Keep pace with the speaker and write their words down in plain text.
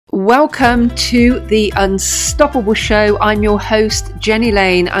Welcome to the Unstoppable Show. I'm your host, Jenny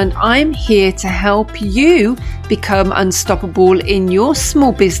Lane, and I'm here to help you become unstoppable in your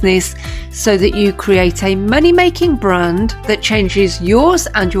small business so that you create a money-making brand that changes yours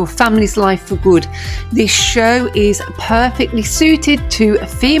and your family's life for good. This show is perfectly suited to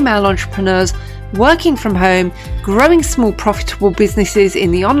female entrepreneurs working from home, growing small profitable businesses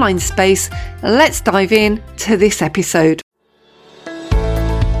in the online space. Let's dive in to this episode.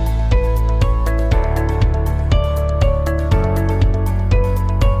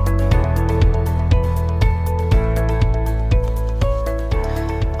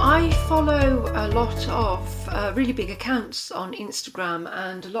 I follow a lot of really big accounts on Instagram,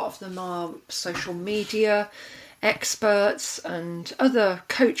 and a lot of them are social media experts and other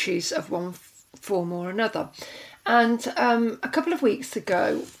coaches of one form or another. And a couple of weeks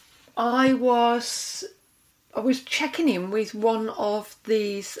ago, I was checking in with one of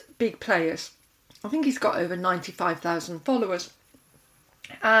these big players. I think he's got over 95,000 followers,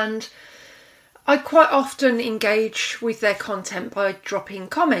 and I quite often engage with their content by dropping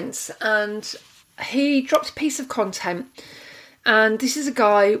comments, and he dropped a piece of content, and this is a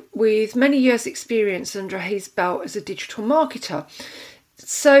guy with many years experience under his belt as a digital marketer.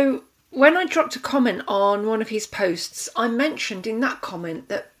 So when I dropped a comment on one of his posts, I mentioned in that comment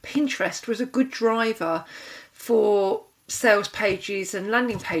that Pinterest was a good driver for sales pages and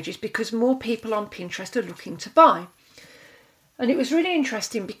landing pages because more people on Pinterest are looking to buy. And it was really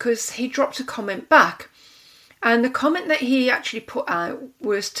interesting because he dropped a comment back, and the comment that he actually put out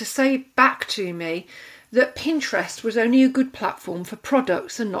was to say back to me that Pinterest was only a good platform for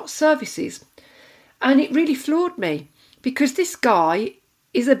products and not services. And it really floored me because this guy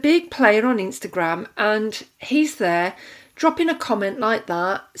is a big player on Instagram, and he's there dropping a comment like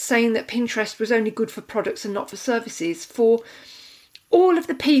that saying that Pinterest was only good for products and not for services for all of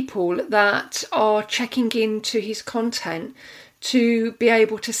the people that are checking into his content to be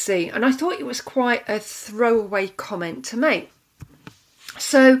able to see. And I thought it was quite a throwaway comment to make.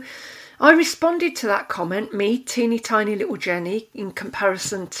 So I responded to that comment, me, teeny tiny little Jenny, in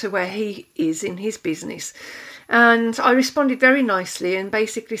comparison to where he is in his business. And I responded very nicely and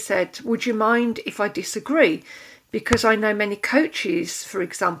basically said, would you mind if I disagree? Because I know many coaches, for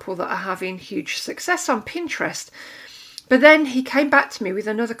example, that are having huge success on Pinterest. But then he came back to me with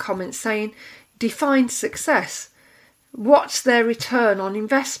another comment saying, define success. What's their return on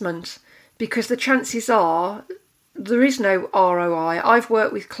investment? Because the chances are there is no ROI. I've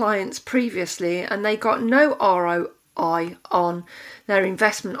worked with clients previously and they got no ROI on their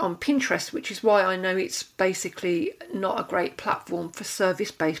investment on Pinterest, which is why I know it's basically not a great platform for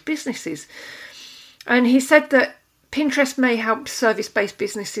service-based businesses. And he said that Pinterest may help service-based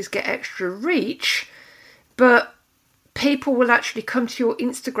businesses get extra reach, but people will actually come to your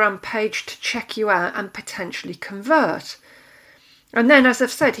Instagram page to check you out and potentially convert. And then, as I've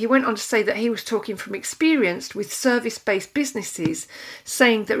said, he went on to say that he was talking from experience with service-based businesses,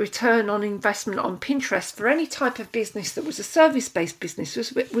 saying that return on investment on Pinterest for any type of business that was a service-based business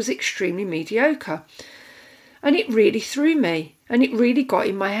was extremely mediocre. And it really threw me, and it really got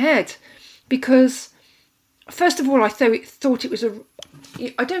in my head, because first of all, I thought it was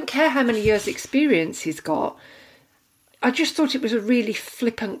I don't care how many years experience he's got, I just thought it was a really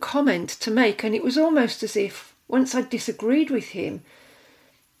flippant comment to make, and it was almost as if once I disagreed with him,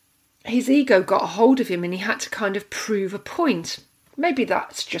 his ego got a hold of him and he had to kind of prove a point. Maybe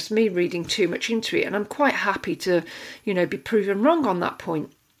that's just me reading too much into it, and I'm quite happy to, be proven wrong on that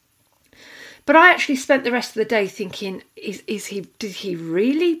point. But I actually spent the rest of the day thinking, did he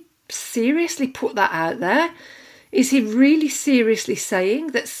really seriously put that out there? Is he really seriously saying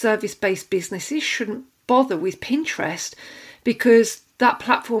that service-based businesses shouldn't bother with Pinterest because that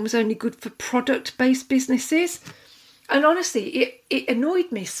platform is only good for product-based businesses? And honestly, it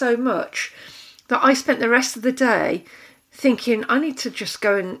annoyed me so much that I spent the rest of the day thinking I need to just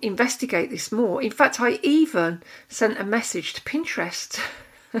go and investigate this more. In fact, I even sent a message to Pinterest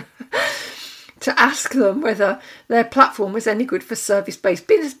to ask them whether their platform was any good for service-based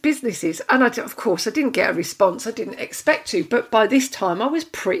businesses. And of course, I didn't get a response. I didn't expect to. But by this time, I was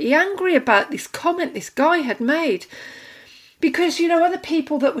pretty angry about this comment this guy had made. Because, other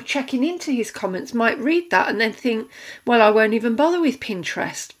people that were checking into his comments might read that and then think, well, I won't even bother with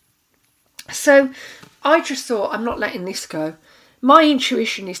Pinterest. So I just thought, I'm not letting this go. My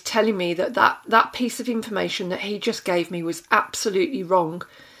intuition is telling me that piece of information that he just gave me was absolutely wrong,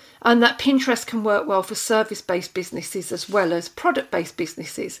 and that Pinterest can work well for service-based businesses as well as product-based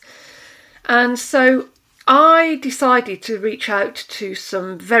businesses. And so I decided to reach out to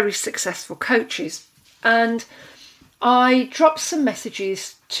some very successful coaches, and I dropped some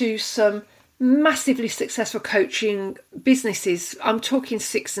messages to some massively successful coaching businesses. I'm talking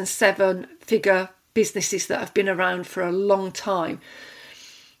 6 and 7 figure businesses that have been around for a long time.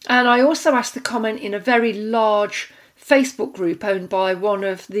 And I also asked to comment in a very large Facebook group owned by one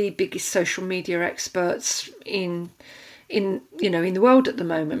of the biggest social media experts in the world at the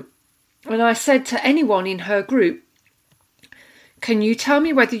moment. And I said to anyone in her group, can you tell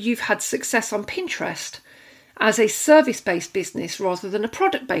me whether you've had success on Pinterest as a service-based business rather than a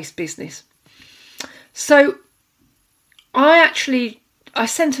product-based business? So I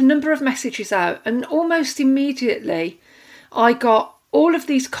sent a number of messages out, and almost immediately I got all of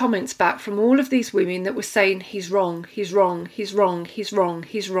these comments back from all of these women that were saying he's wrong, he's wrong, he's wrong, he's wrong,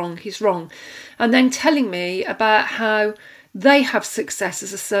 he's wrong, he's wrong, and then telling me about how they have success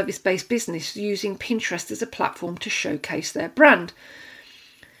as a service-based business using Pinterest as a platform to showcase their brand.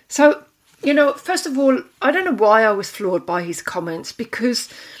 So, first of all, I don't know why I was floored by his comments, because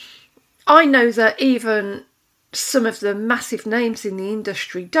I know that even some of the massive names in the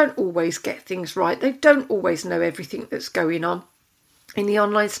industry don't always get things right. They don't always know everything that's going on in the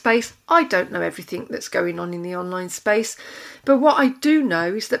online space. I don't know everything that's going on in the online space. But what I do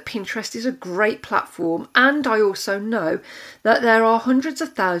know is that Pinterest is a great platform. And I also know that there are hundreds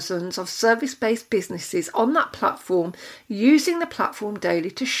of thousands of service-based businesses on that platform using the platform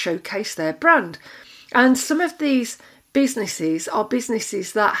daily to showcase their brand. And some of these businesses are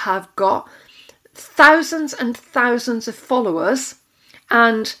businesses that have got thousands and thousands of followers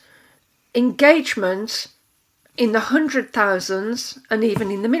and engagement in the 100,000s and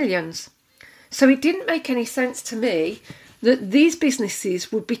even in the millions. So it didn't make any sense to me that these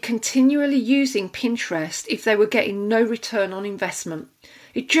businesses would be continually using Pinterest if they were getting no return on investment.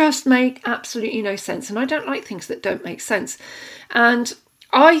 It just made absolutely no sense. And I don't like things that don't make sense. And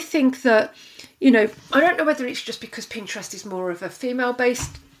I think that, I don't know whether it's just because Pinterest is more of a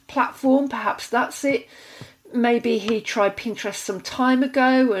female-based platform. Perhaps that's it. Maybe he tried Pinterest some time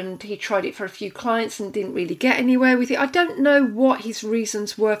ago and he tried it for a few clients and didn't really get anywhere with it. I don't know what his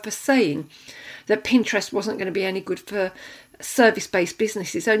reasons were for saying that Pinterest wasn't going to be any good for service-based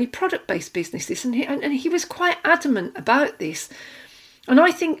businesses, only product-based businesses. And he was quite adamant about this. And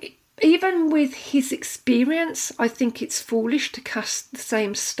I think even with his experience, I think it's foolish to cast the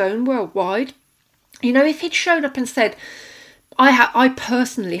same stone worldwide. If he'd shown up and said, I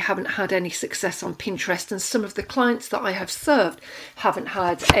personally haven't had any success on Pinterest, and some of the clients that I have served haven't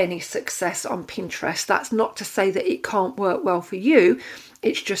had any success on Pinterest. That's not to say that it can't work well for you.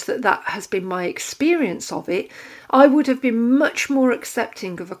 It's just that has been my experience of it. I would have been much more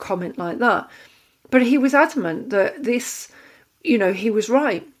accepting of a comment like that. But he was adamant that this, he was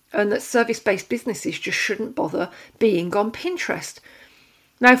right, and that service-based businesses just shouldn't bother being on Pinterest.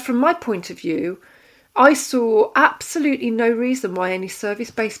 Now, from my point of view, I saw absolutely no reason why any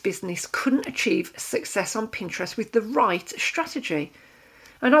service-based business couldn't achieve success on Pinterest with the right strategy.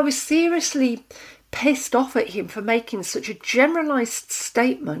 And I was seriously pissed off at him for making such a generalised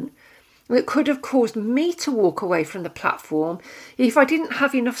statement that could have caused me to walk away from the platform if I didn't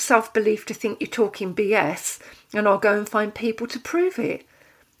have enough self-belief to think you're talking BS and I'll go and find people to prove it.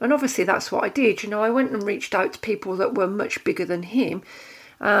 And obviously that's what I did. I went and reached out to people that were much bigger than him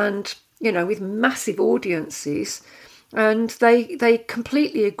and with massive audiences, and they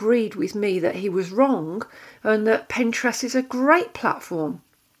completely agreed with me that he was wrong and that Pinterest is a great platform.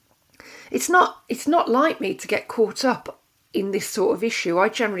 It's not like me to get caught up in this sort of issue. I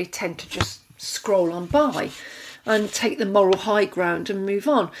generally tend to just scroll on by and take the moral high ground and move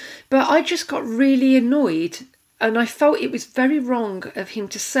on. But I just got really annoyed, and I felt it was very wrong of him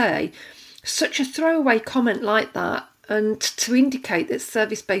to say such a throwaway comment like that, and to indicate that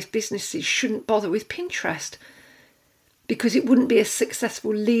service-based businesses shouldn't bother with Pinterest because it wouldn't be a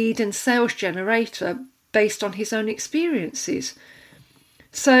successful lead and sales generator based on his own experiences.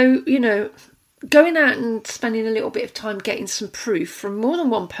 So, going out and spending a little bit of time getting some proof from more than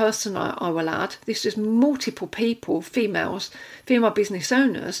one person, I will add, this is multiple people, female business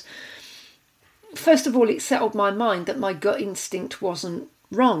owners. First of all, it settled my mind that my gut instinct wasn't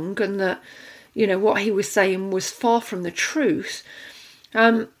wrong and that what he was saying was far from the truth.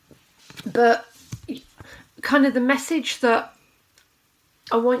 But kind of the message that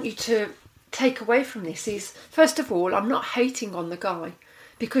I want you to take away from this is, first of all, I'm not hating on the guy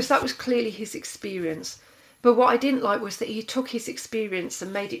because that was clearly his experience. But what I didn't like was that he took his experience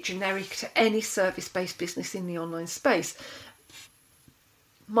and made it generic to any service-based business in the online space.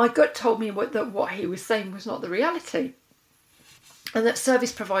 My gut told me that what he was saying was not the reality, and that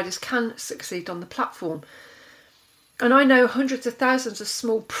service providers can succeed on the platform. And I know hundreds of thousands of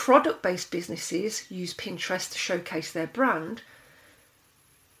small product-based businesses use Pinterest to showcase their brand.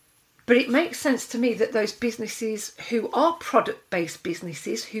 But it makes sense to me that those businesses who are product-based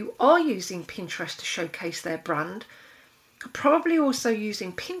businesses, who are using Pinterest to showcase their brand, are probably also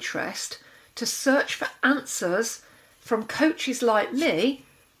using Pinterest to search for answers from coaches like me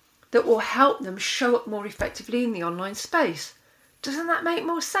that will help them show up more effectively in the online space. Doesn't that make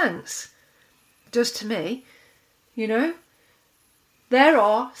more sense? It does to me. You know, there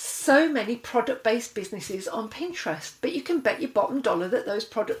are so many product-based businesses on Pinterest, but you can bet your bottom dollar that those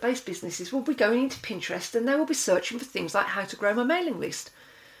product-based businesses will be going into Pinterest and they will be searching for things like how to grow my mailing list,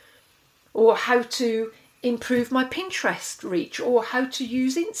 or how to improve my Pinterest reach, or how to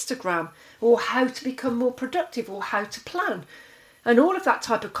use Instagram, or how to become more productive, or how to plan. And all of that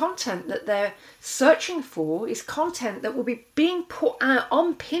type of content that they're searching for is content that will be being put out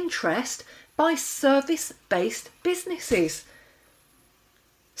on Pinterest by service-based businesses.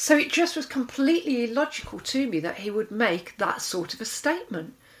 So it just was completely illogical to me that he would make that sort of a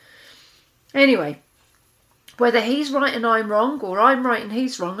statement. Anyway, whether he's right and I'm wrong, or I'm right and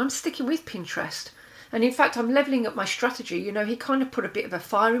he's wrong, I'm sticking with Pinterest. And in fact, I'm levelling up my strategy. You know, he kind of put a bit of a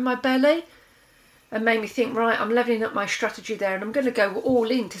fire in my belly and made me think, right, I'm levelling up my strategy there, and I'm going to go all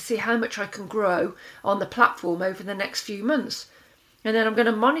in to see how much I can grow on the platform over the next few months. And then I'm going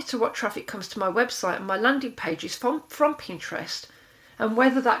to monitor what traffic comes to my website and my landing pages from Pinterest, and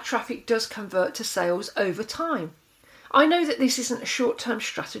whether that traffic does convert to sales over time. I know that this isn't a short-term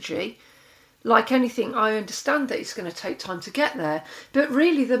strategy. Like anything, I understand that it's going to take time to get there. But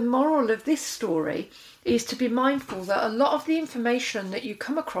really, the moral of this story is to be mindful that a lot of the information that you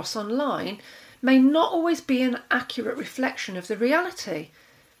come across online may not always be an accurate reflection of the reality.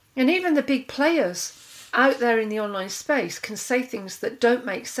 And even the big players out there in the online space can say things that don't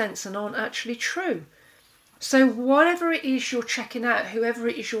make sense and aren't actually true. So whatever it is you're checking out, whoever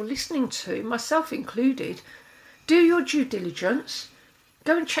it is you're listening to, myself included, do your due diligence,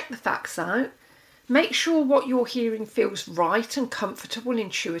 go and check the facts out, make sure what you're hearing feels right and comfortable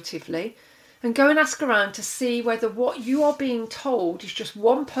intuitively, and go and ask around to see whether what you are being told is just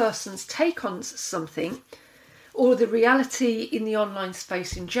one person's take on something or the reality in the online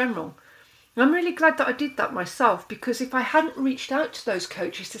space in general. And I'm really glad that I did that myself, because if I hadn't reached out to those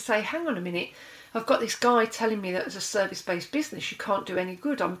coaches to say, hang on a minute, I've got this guy telling me that as a service-based business you can't do any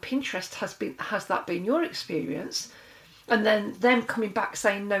good on Pinterest, has that been your experience? And then them coming back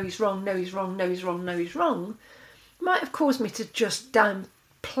saying, no, he's wrong, no, he's wrong, no, he's wrong, no, he's wrong, might have caused me to just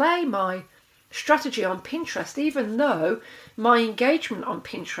downplay my strategy on Pinterest, even though my engagement on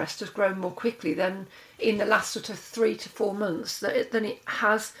Pinterest has grown more quickly than in the last sort of 3 to 4 months than it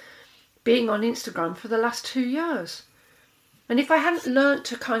has being on Instagram for the last 2 years. And if I hadn't learnt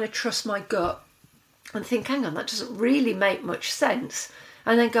to kind of trust my gut and think, hang on, that doesn't really make much sense,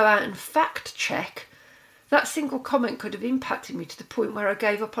 and then go out and fact check, that single comment could have impacted me to the point where I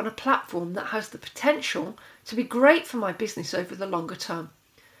gave up on a platform that has the potential to be great for my business over the longer term.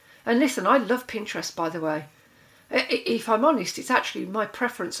 And listen, I love Pinterest, by the way. If I'm honest, it's actually my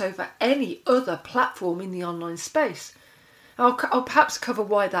preference over any other platform in the online space. I'll perhaps cover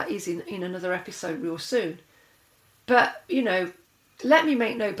why that is in another episode real soon. But, you know, let me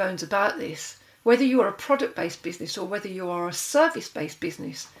make no bones about this. Whether you are a product-based business or whether you are a service-based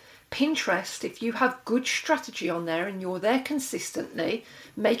business, Pinterest, if you have good strategy on there and you're there consistently,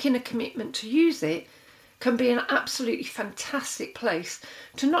 making a commitment to use it, can be an absolutely fantastic place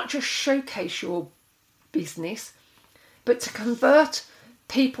to not just showcase your business, but to convert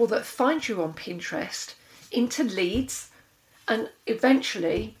people that find you on Pinterest into leads and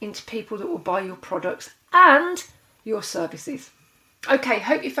eventually into people that will buy your products and your services. Okay,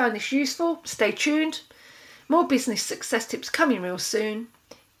 hope you found this useful. Stay tuned. More business success tips coming real soon.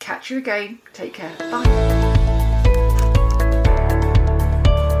 Catch you again. Take care. Bye.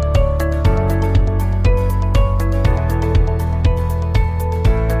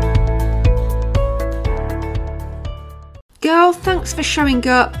 Girl, thanks for showing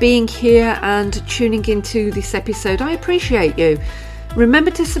up, being here and tuning into this episode. I appreciate you.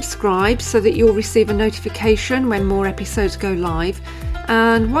 Remember to subscribe so that you'll receive a notification when more episodes go live.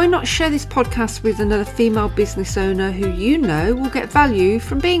 And why not share this podcast with another female business owner who you know will get value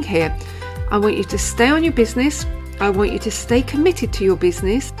from being here. I want you to stay on your business. I want you to stay committed to your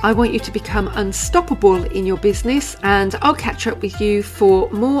business. I want you to become unstoppable in your business, and I'll catch up with you for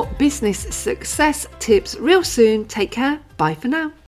more business success tips real soon. Take care. Bye for now.